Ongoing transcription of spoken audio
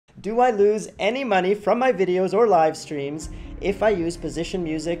Do I lose any money from my videos or live streams if I use position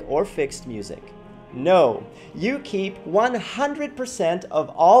music or fixed music? No, you keep 100% of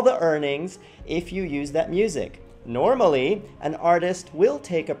all the earnings if you use that music. Normally, an artist will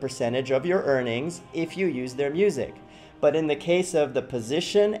take a percentage of your earnings if you use their music. But in the case of the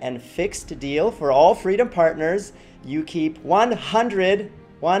position and fixed deal for all Freedom partners, you keep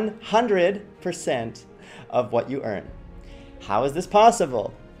 100% of what you earn. How is this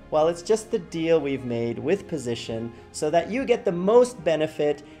possible? Well, it's just the deal we've made with Position so that you get the most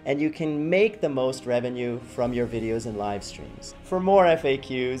benefit and you can make the most revenue from your videos and live streams. For more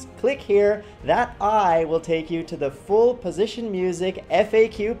FAQs, click here. That eye will take you to the full Position Music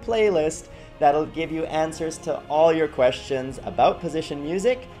FAQ playlist that'll give you answers to all your questions about Position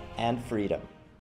Music and Freedom.